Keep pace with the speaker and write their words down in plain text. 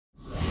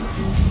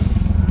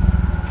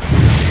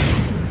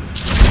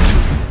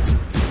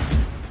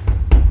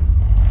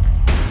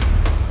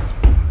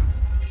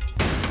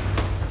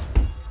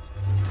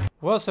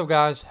What's up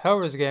guys,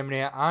 Hellraiser Gaming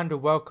here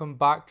and welcome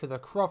back to the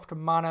Croft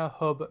Manor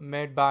hub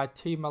made by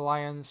Team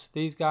Alliance.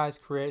 These guys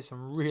create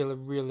some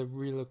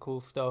really cool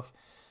stuff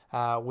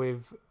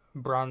with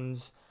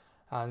brands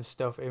and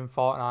stuff in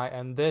Fortnite,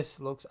 and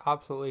this looks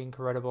absolutely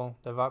incredible.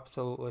 They've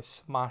absolutely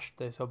smashed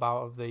this hub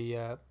out of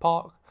the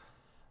park.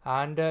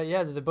 And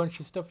yeah, there's a bunch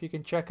of stuff you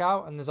can check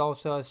out, and there's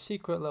also a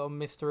secret little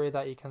mystery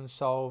that you can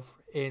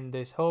solve in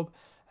this hub,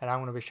 and I'm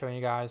going to be showing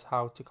you guys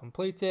how to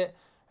complete it,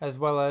 as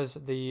well as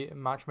the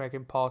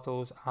matchmaking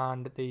portals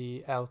and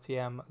the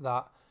LTM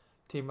that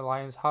Team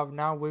Alliance have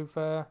now with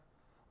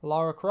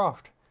Lara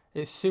Croft.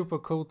 It's super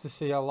cool to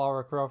see a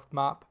Lara Croft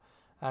map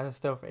and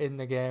stuff in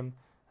the game.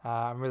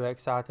 I'm really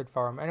excited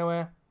for them.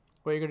 Anyway,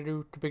 what you're going to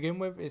do to begin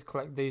with is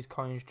collect these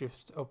coins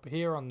just up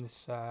here on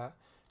this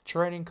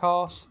training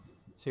course.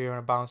 So you're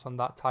going to bounce on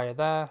that tire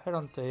there, head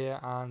on to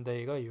here, and there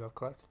you go, you have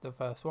collected the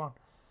first one.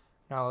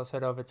 Now let's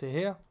head over to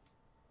here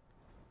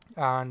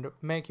and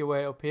make your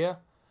way up here.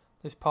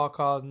 This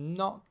parkour is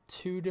not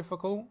too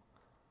difficult,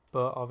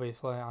 but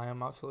obviously I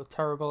am absolutely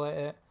terrible at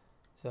it,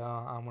 so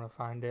I'm going to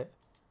find it.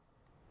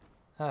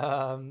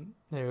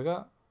 There we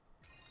go.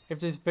 If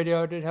this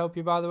video did help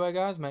you, by the way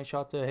guys, make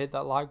sure to hit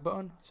that like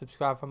button,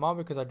 subscribe for more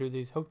because I do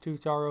these hub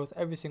tutorials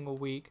every single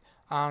week,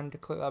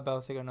 and click that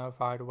bell to get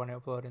notified when I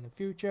upload in the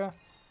future.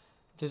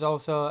 There's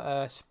also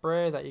a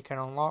spray that you can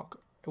unlock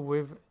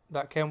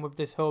that came with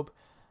this hub,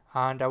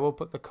 and I will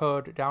put the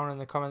code down in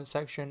the comment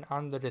section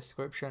and the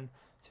description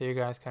so you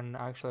guys can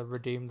actually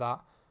redeem that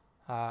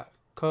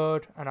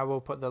code, and I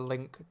will put the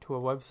link to a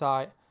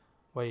website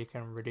where you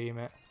can redeem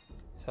it.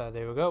 So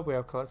there we go, we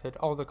have collected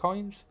all the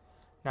coins.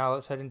 Now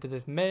let's head into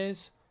this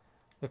maze.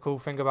 The cool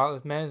thing about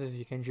this maze is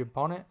you can jump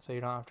on it, so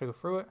you don't have to go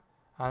through it.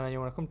 And then you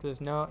want to come to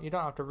this note. You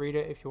don't have to read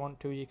it. If you want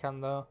to, you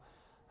can though.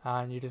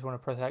 And you just want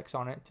to press X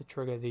on it to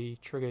trigger the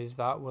triggers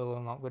that will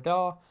unlock the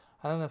door.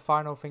 And then the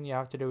final thing you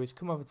have to do is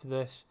come over to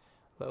this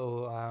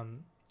little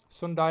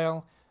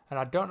sundial. And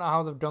I don't know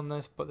how they've done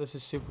this, but this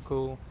is super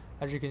cool.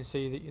 As you can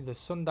see, the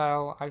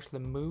sundial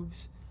actually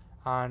moves,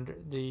 and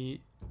the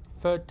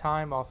third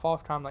time or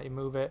fourth time that you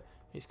move it,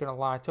 it's going to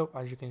light up,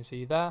 as you can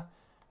see there.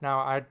 Now,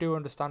 I do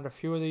understand a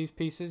few of these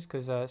pieces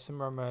because some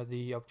of them are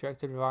the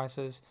objective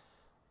devices,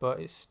 but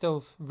it's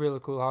still really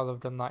cool how they've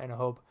done that in a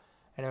hub.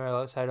 Anyway,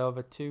 let's head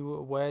over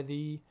to where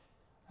the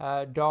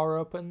door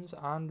opens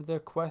and the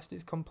quest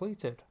is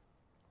completed.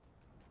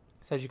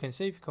 So as you can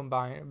see, if you come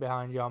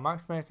behind your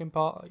matchmaking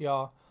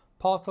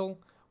portal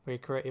where you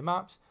create your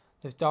maps,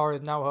 this door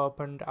is now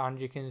opened, and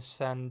you can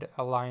send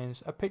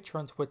Alliance a picture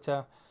on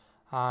Twitter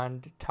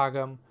and tag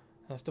them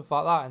and stuff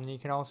like that. And you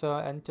can also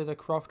enter the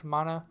Croft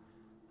Manor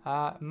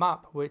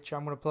map, which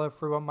I'm going to play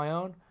through on my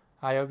own.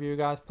 I hope you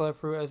guys play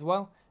through it as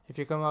well. If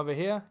you come over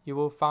here, you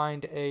will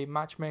find a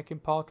matchmaking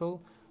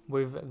portal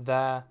with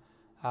their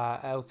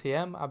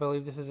LTM. I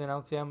believe this is an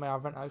LTM. I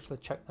haven't actually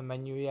checked the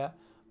menu yet.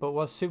 But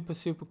what's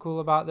super cool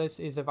about this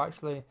is I've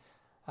actually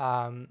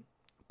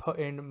put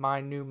in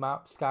my new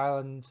map,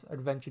 Skyland's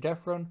Adventure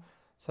Death Run.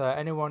 So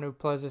anyone who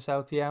plays this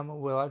LTM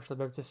will actually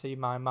be able to see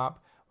my map,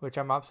 which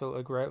I'm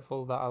absolutely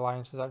grateful that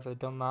Alliance has actually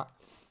done that.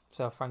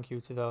 So thank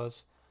you to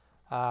those.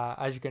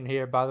 As you can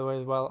hear, by the way,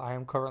 as well, I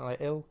am currently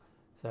ill.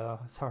 So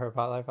sorry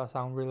about that if I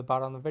sound really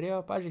bad on the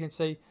video. But as you can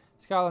see,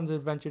 Skyland's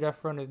Adventure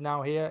Death Run is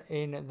now here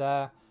in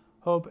their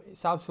hub.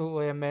 It's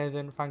absolutely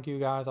amazing. Thank you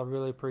guys. I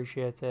really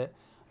appreciate it.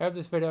 I hope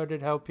this video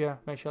did help you.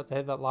 Make sure to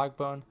hit that like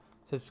button,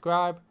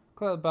 subscribe,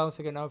 click the bell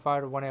to get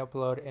notified when I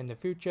upload in the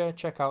future.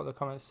 Check out the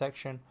comment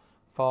section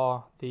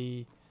for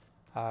the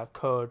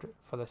code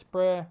for the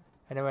spray.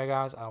 Anyway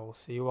guys, I will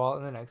see you all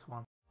in the next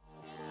one.